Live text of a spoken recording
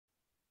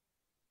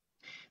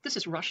This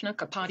is Rashna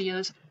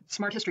Kapadia's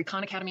Smart History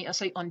Khan Academy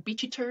essay on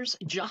Bichitr's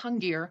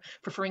Jahangir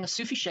preferring a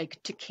Sufi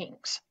Shaikh to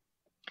kings.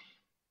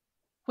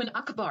 When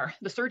Akbar,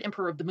 the third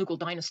emperor of the Mughal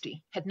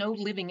dynasty, had no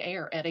living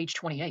heir at age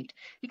 28,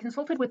 he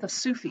consulted with a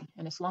Sufi,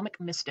 an Islamic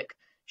mystic,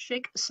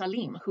 Sheikh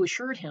Salim, who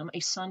assured him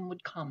a son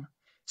would come.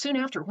 Soon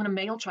after, when a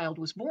male child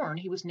was born,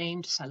 he was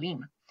named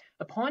Salim.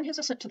 Upon his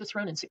ascent to the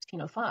throne in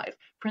 1605,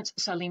 Prince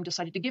Salim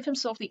decided to give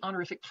himself the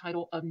honorific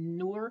title of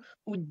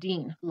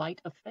Nur-ud-Din, Light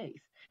of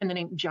Faith, and the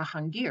name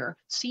Jahangir,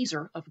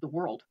 Caesar of the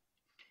world.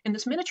 In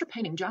this miniature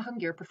painting,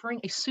 Jahangir, preferring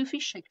a Sufi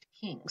Shaikh to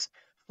kings,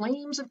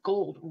 flames of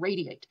gold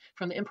radiate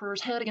from the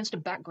emperor's head against a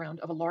background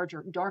of a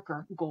larger,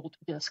 darker gold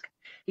disc.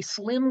 A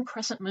slim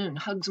crescent moon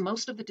hugs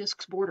most of the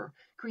disc's border,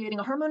 creating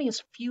a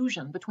harmonious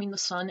fusion between the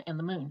sun and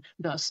the moon,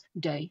 thus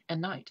day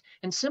and night,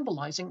 and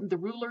symbolizing the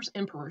ruler's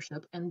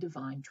emperorship and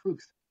divine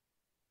truth.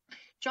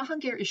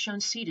 Jahangir is shown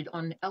seated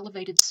on an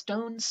elevated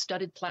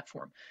stone-studded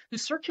platform,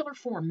 whose circular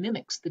form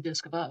mimics the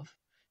disc above.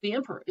 The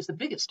emperor is the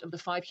biggest of the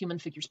 5 human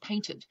figures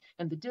painted,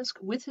 and the disc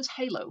with his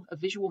halo, a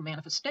visual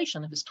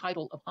manifestation of his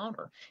title of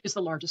honor, is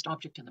the largest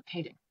object in the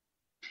painting.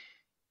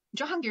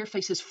 Jahangir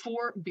faces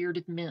 4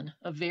 bearded men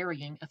of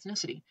varying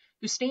ethnicity,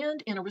 who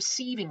stand in a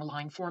receiving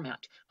line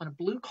format on a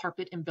blue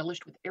carpet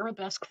embellished with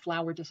arabesque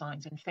flower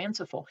designs and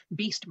fanciful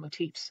beast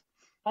motifs.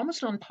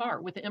 Almost on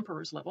par with the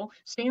emperor's level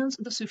stands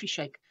the Sufi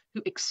Shaikh,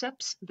 who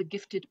accepts the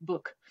gifted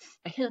book,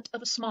 a hint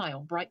of a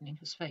smile brightening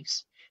his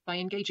face. By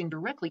engaging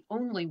directly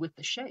only with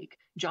the Shaikh,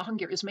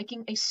 Jahangir is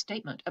making a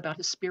statement about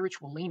his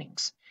spiritual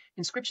leanings.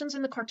 Inscriptions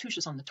in the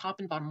cartouches on the top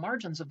and bottom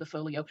margins of the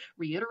folio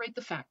reiterate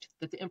the fact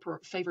that the emperor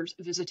favors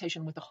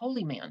visitation with a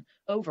holy man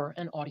over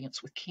an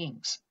audience with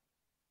kings.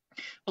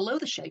 Below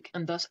the Shaikh,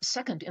 and thus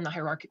second in the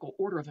hierarchical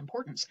order of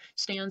importance,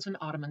 stands an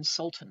Ottoman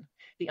sultan.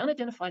 The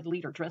unidentified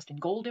leader, dressed in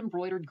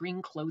gold-embroidered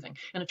green clothing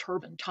and a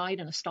turban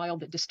tied in a style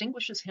that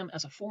distinguishes him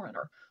as a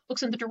foreigner,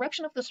 looks in the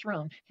direction of the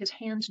throne, his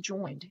hands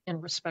joined in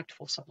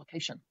respectful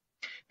supplication.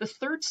 The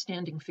third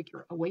standing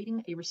figure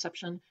awaiting a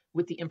reception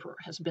with the emperor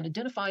has been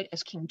identified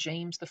as King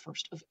James I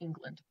of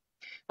England.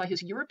 By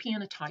his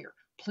European attire,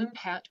 plumed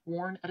hat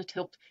worn at a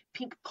tilt,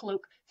 pink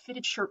cloak,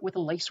 fitted shirt with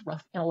a lace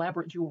ruff, and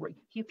elaborate jewelry,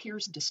 he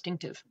appears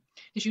distinctive.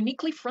 His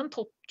uniquely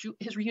frontal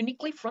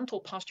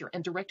posture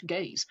and direct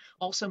gaze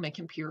also make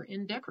him appear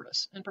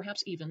indecorous and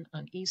perhaps even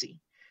uneasy.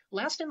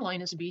 Last in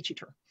line is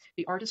Bichitr,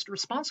 the artist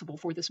responsible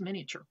for this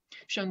miniature,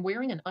 shown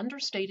wearing an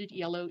understated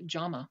yellow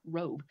jama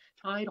robe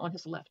tied on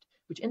his left,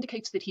 which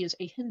indicates that he is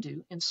a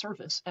Hindu in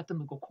service at the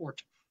Mughal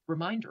court.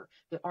 Reminder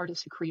that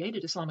artists who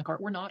created Islamic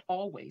art were not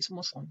always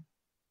Muslim.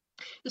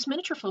 This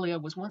miniature folio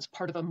was once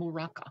part of a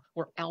muraka,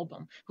 or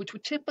album, which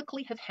would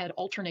typically have had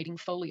alternating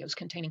folios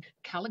containing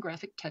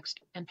calligraphic text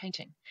and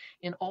painting.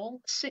 In all,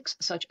 6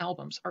 such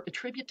albums are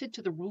attributed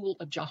to the rule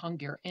of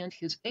Jahangir and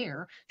his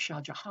heir,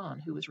 Shah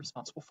Jahan, who is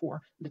responsible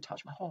for the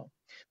Taj Mahal.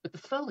 But the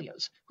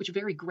folios, which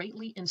vary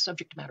greatly in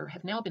subject matter,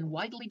 have now been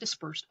widely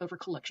dispersed over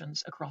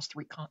collections across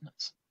 3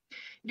 continents.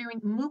 During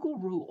Mughal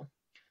rule,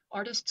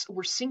 artists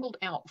were singled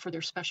out for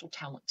their special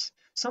talents,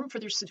 some for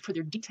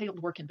their detailed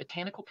work in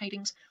botanical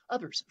paintings,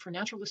 others for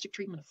naturalistic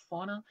treatment of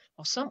fauna,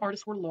 while some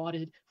artists were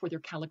lauded for their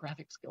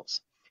calligraphic skills.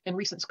 In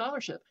recent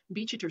scholarship,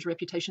 Bichitr's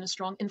reputation is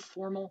strong in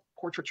formal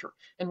portraiture,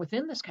 and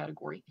within this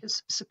category,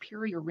 his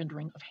superior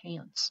rendering of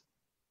hands.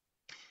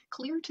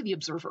 Clear to the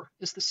observer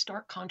is the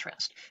stark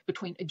contrast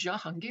between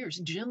Jahangir's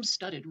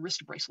gem-studded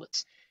wrist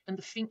bracelets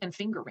and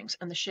finger rings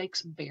and the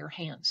Sheikh's bare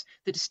hands,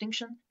 the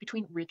distinction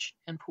between rich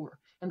and poor,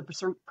 and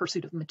the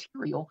pursuit of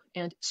material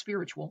and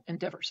spiritual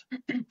endeavors.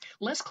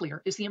 Less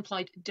clear is the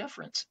implied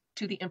deference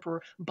to the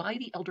emperor by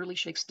the elderly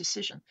Sheikh's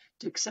decision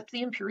to accept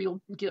the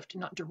imperial gift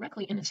not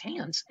directly in his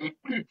hands,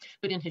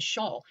 but in his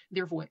shawl,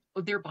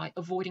 thereby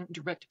avoiding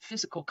direct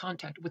physical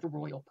contact with the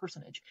royal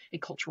personage, a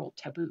cultural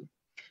taboo.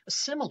 A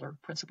similar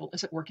principle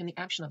is at work in the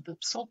action of the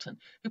Sultan,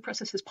 who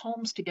presses his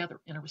palms together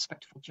in a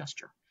respectful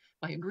gesture.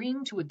 By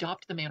agreeing to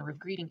adopt the manner of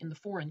greeting in the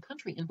foreign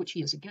country in which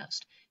he is a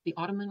guest, the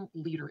Ottoman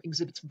leader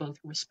exhibits both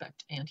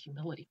respect and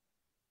humility.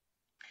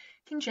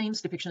 King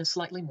James' depiction is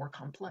slightly more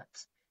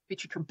complex.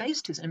 Bichitr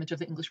based his image of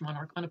the English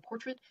monarch on a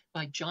portrait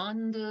by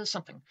John the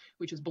something,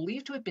 which is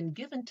believed to have been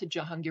given to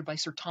Jahangir by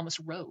Sir Thomas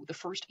Roe, the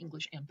first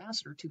English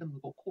ambassador to the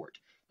Mughal court.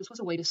 This was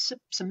a way to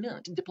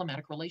cement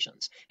diplomatic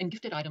relations, and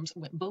gifted items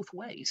went both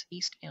ways,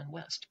 east and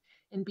west.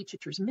 In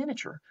Bichitr's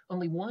miniature,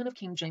 only one of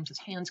King James's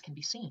hands can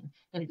be seen,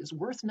 and it is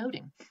worth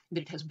noting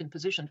that it has been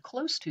positioned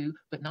close to,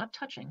 but not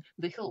touching,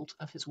 the hilt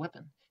of his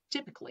weapon.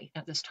 Typically,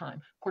 at this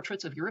time,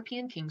 portraits of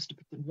European kings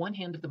depicted one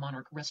hand of the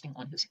monarch resting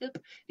on his hip,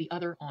 the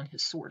other on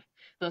his sword.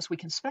 Thus, we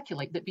can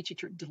speculate that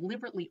Bichitr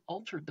deliberately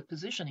altered the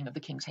positioning of the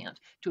king's hand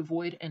to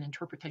avoid an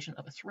interpretation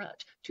of a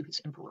threat to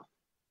his emperor.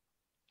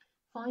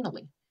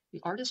 Finally,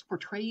 the artist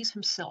portrays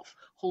himself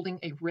holding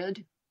a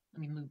red Let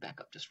me move back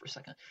up just for a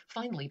second.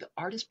 Finally, the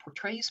artist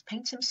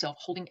paints himself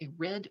holding a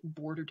red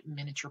bordered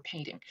miniature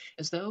painting,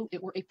 as though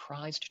it were a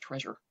prized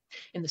treasure.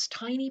 In this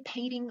tiny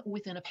painting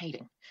within a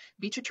painting,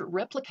 Bichitr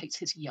replicates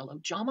his yellow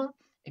jama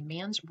a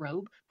man's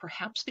robe,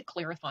 perhaps to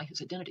clarify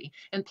his identity,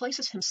 and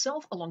places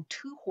himself along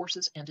two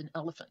horses and an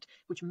elephant,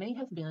 which may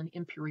have been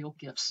imperial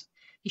gifts.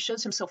 He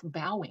shows himself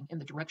bowing in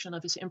the direction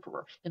of his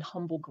emperor in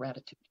humble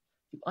gratitude.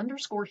 To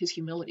underscore his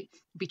humility,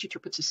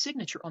 Bichitr puts his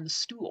signature on the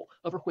stool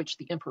over which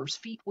the emperor's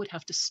feet would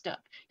have to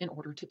step in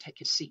order to take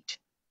his seat.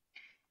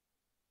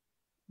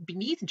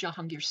 Beneath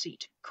Jahangir's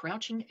seat,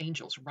 crouching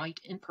angels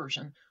write in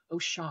Persian, "O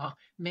Shah,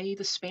 may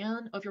the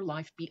span of your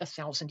life be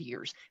 1,000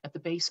 years," at the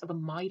base of a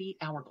mighty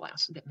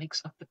hourglass that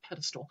makes up the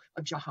pedestal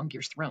of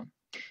Jahangir's throne.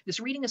 This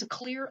reading is a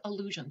clear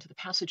allusion to the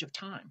passage of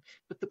time,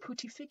 with the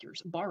putti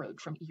figures borrowed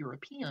from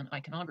European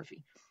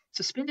iconography.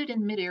 Suspended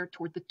in midair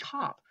toward the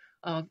top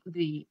of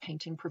the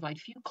painting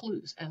provide few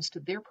clues as to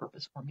their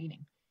purpose or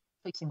meaning.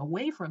 Facing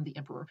away from the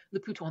emperor,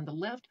 the putti on the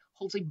left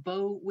holds a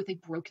bow with a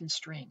broken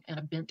string and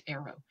a bent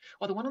arrow,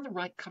 while the one on the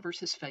right covers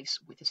his face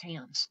with his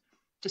hands.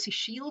 Does he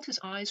shield his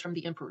eyes from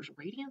the emperor's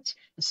radiance,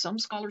 as some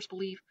scholars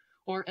believe,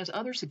 or as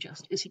others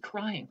suggest, is he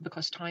crying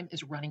because time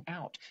is running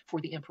out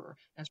for the emperor,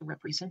 as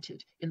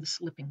represented in the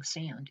slipping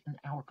sand in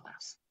the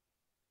hourglass?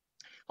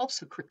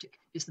 Also cryptic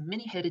is the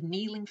many-headed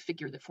kneeling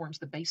figure that forms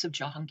the base of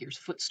Jahangir's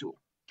footstool.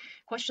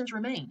 Questions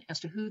remain as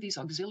to who these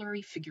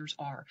auxiliary figures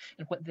are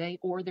and what they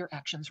or their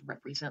actions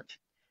represent.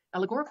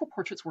 Allegorical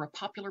portraits were a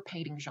popular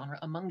painting genre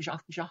among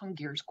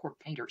Jahangir's court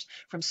painters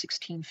from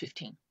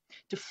 1615.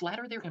 To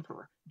flatter their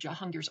emperor,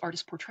 Jahangir's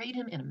artists portrayed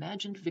him in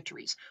imagined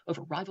victories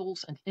over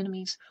rivals and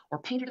enemies,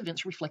 or painted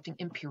events reflecting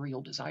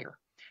imperial desire.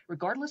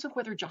 Regardless of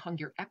whether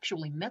Jahangir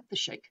actually met the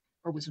sheikh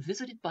or was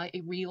visited by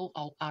a real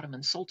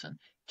Ottoman sultan,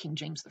 King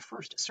James I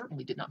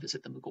certainly did not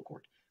visit the Mughal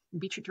court.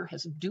 Bichitr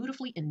has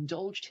dutifully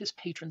indulged his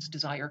patron's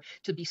desire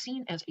to be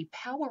seen as a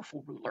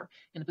powerful ruler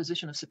in a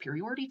position of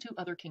superiority to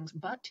other kings,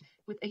 but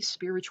with a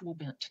spiritual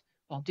bent.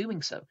 While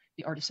doing so,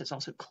 the artist has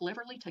also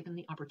cleverly taken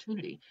the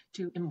opportunity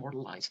to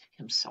immortalize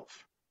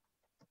himself.